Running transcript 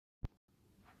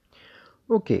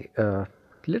Okay,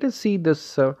 let us see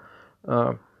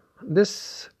uh,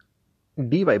 this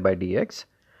dy by dx,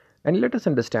 and let us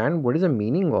understand what is the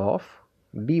meaning of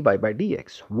dy by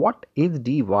dx. What is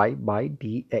dy by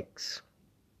dx?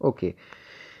 Okay,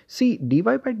 see, dy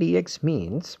by dx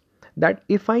means that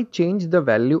if I change the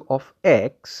value of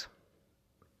x,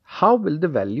 how will the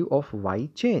value of y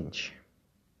change?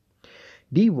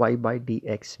 Dy by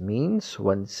dx means,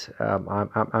 once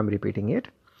I'm repeating it,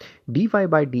 dy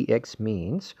by dx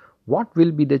means what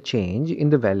will be the change in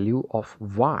the value of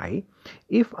y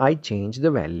if I change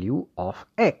the value of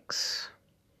x.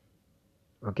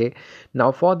 Okay,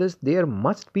 now for this there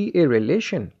must be a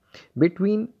relation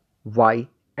between y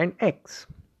and x.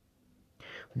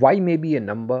 Y may be a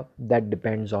number that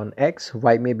depends on x,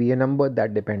 y may be a number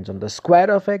that depends on the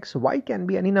square of x, y can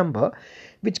be any number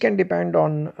which can depend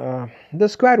on the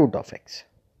square root of x.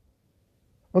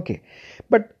 Okay,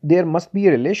 but there must be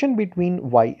a relation between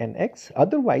y and x,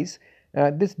 otherwise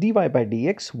this dy by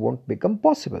dx won't become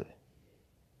possible.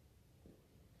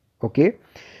 Okay,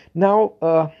 now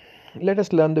let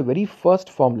us learn the very first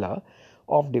formula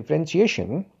of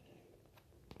differentiation.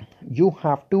 You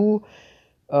have to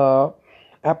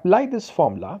apply this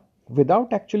formula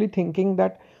without actually thinking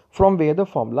that from where the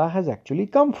formula has actually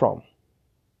come from.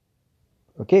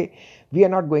 Okay, we are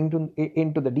not going to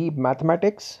into the deep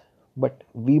mathematics, but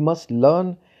we must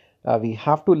learn, we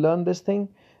have to learn this thing,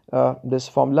 this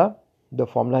formula. The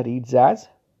formula reads as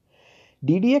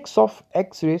ddx of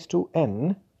x raised to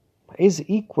n is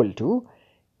equal to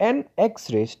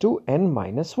nx raised to n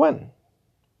minus 1.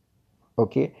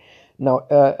 Okay, now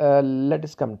let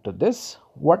us come to this.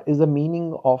 What is the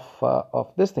meaning of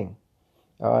this thing?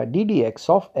 Ddx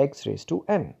of x raised to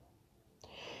n.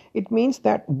 It means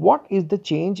that what is the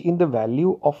change in the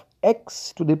value of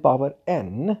x to the power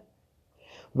n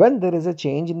when there is a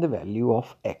change in the value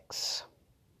of x.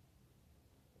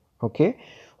 Okay,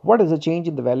 what is the change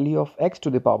in the value of x to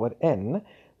the power n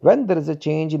when there is a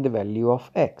change in the value of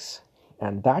x?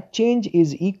 And that change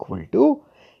is equal to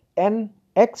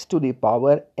nx to the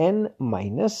power n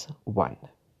minus 1.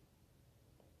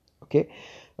 Okay,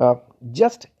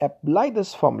 just apply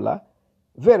this formula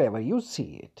wherever you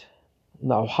see it.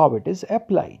 Now, how it is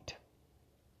applied?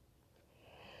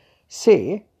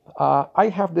 Say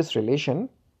I have this relation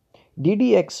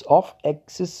ddx of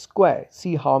x square.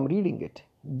 See how I'm reading it.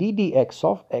 ddx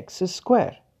of x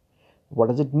square. What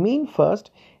does it mean? First,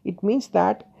 it means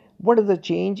that what is the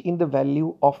change in the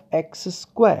value of x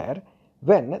square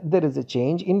when there is a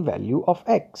change in value of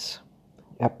x?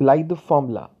 Apply the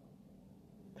formula.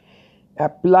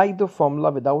 Apply the formula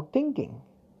without thinking.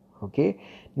 Okay,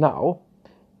 now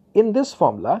in this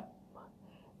formula,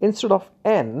 instead of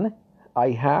n, I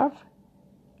have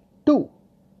 2.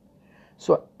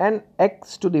 So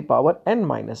nx to the power n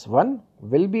minus 1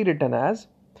 will be written as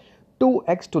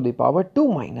 2x to the power 2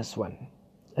 minus 1.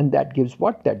 And that gives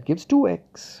what? That gives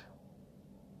 2x.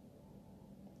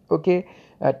 Okay,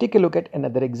 take a look at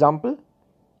another example.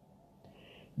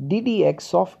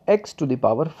 ddx of x to the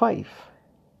power 5.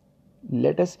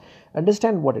 Let us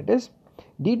understand what it is.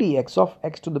 ddx of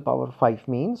x to the power 5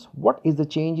 means what is the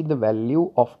change in the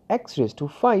value of x raised to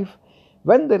 5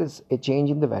 when there is a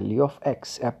change in the value of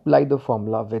x. Apply the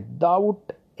formula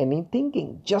without any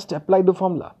thinking. Just apply the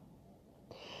formula.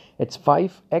 It's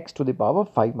 5x to the power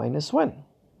 5 minus 1.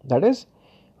 That is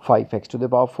 5x to the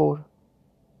power 4.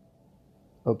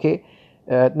 Okay.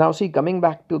 Now see, coming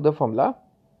back to the formula,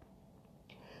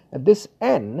 this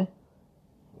n,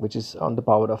 which is on the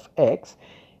power of x,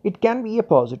 it can be a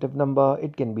positive number,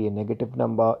 it can be a negative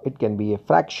number, it can be a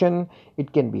fraction,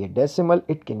 it can be a decimal,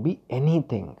 it can be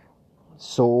anything.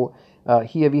 So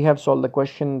here we have solved the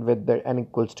question with the n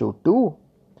equals to 2,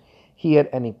 here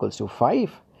n equals to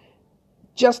 5.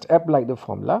 Just apply the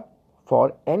formula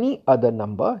for any other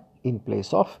number in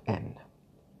place of n.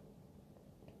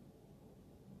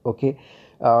 Okay,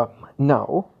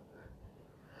 now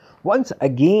once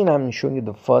again I'm showing you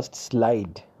the first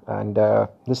slide, and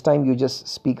this time you just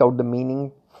speak out the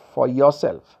meaning for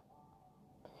yourself.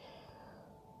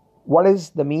 What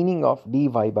is the meaning of dy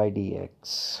by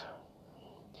dx?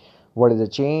 What is the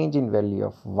change in value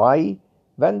of y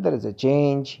when there is a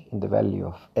change in the value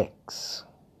of x?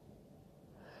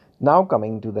 Now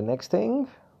coming to the next thing.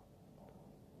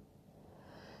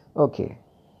 Okay,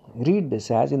 read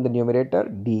this as in the numerator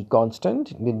d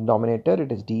constant, in the denominator it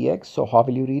is dx. So how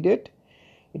will you read it?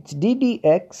 It's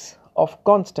ddx of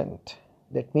constant.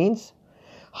 That means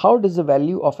how does the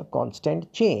value of a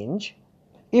constant change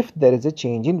if there is a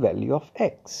change in value of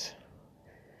x?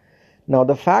 Now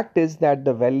the fact is that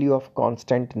the value of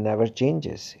constant never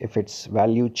changes. If its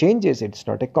value changes, it's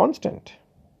not a constant.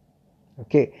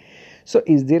 Okay, So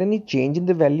is there any change in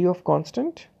the value of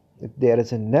constant?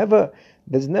 There's never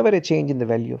a change in the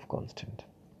value of constant.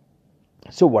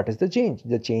 So what is the change?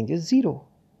 The change is 0.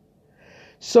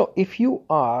 So if you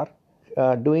are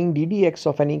doing ddx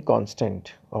of any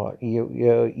constant, or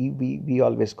we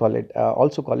always call it,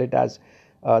 also call it as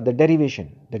the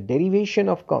derivation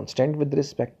of constant with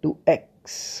respect to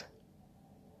x.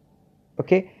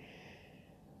 Okay,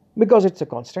 because it's a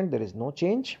constant, there is no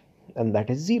change, and that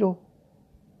is 0.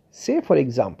 Say for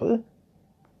example,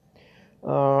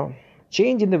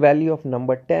 change in the value of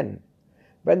number 10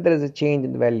 when there is a change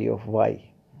in the value of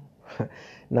y.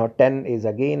 Now 10 is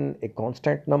again a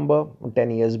constant number.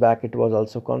 10 years back it was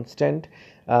also constant.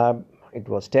 It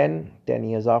was 10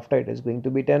 years after, it is going to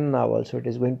be 10. Now also it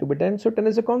is going to be 10. So 10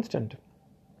 is a constant.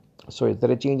 So is there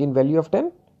a change in value of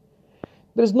 10?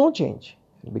 There is no change,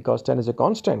 because 10 is a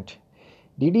constant.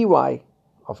 ddy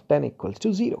of 10 equals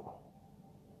to 0.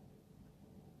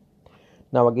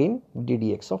 Now again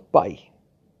ddx of pi.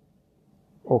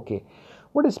 Okay,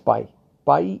 what is pi?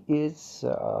 Pi is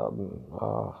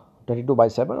 22 by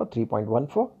 7 or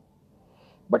 3.14.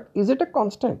 But is it a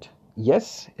constant?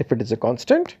 Yes, if it is a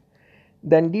constant,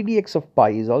 then ddx of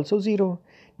pi is also 0.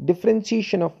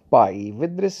 Differentiation of pi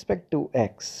with respect to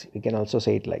x, we can also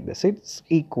say it like this, it's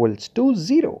equals to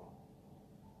 0.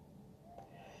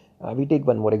 We take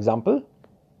one more example.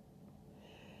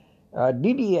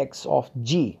 ddx of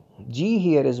g. G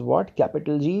here is what?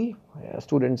 Capital G.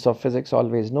 Students of physics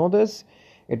always know this.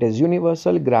 It is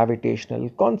universal gravitational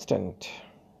constant.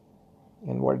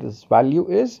 And what its value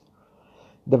is?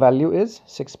 The value is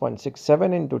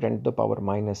 6.67 into 10 to the power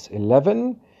minus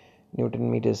 11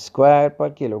 Newton meters square per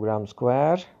kilogram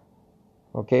square.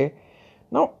 Okay.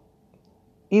 Now,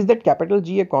 is that capital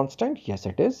G a constant? Yes,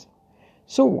 it is.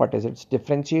 So, what is its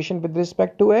differentiation with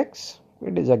respect to x?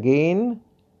 It is again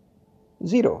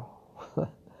 0.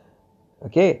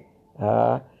 Okay.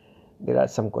 There are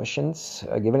some questions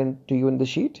given to you in the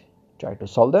sheet. Try to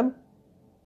solve them.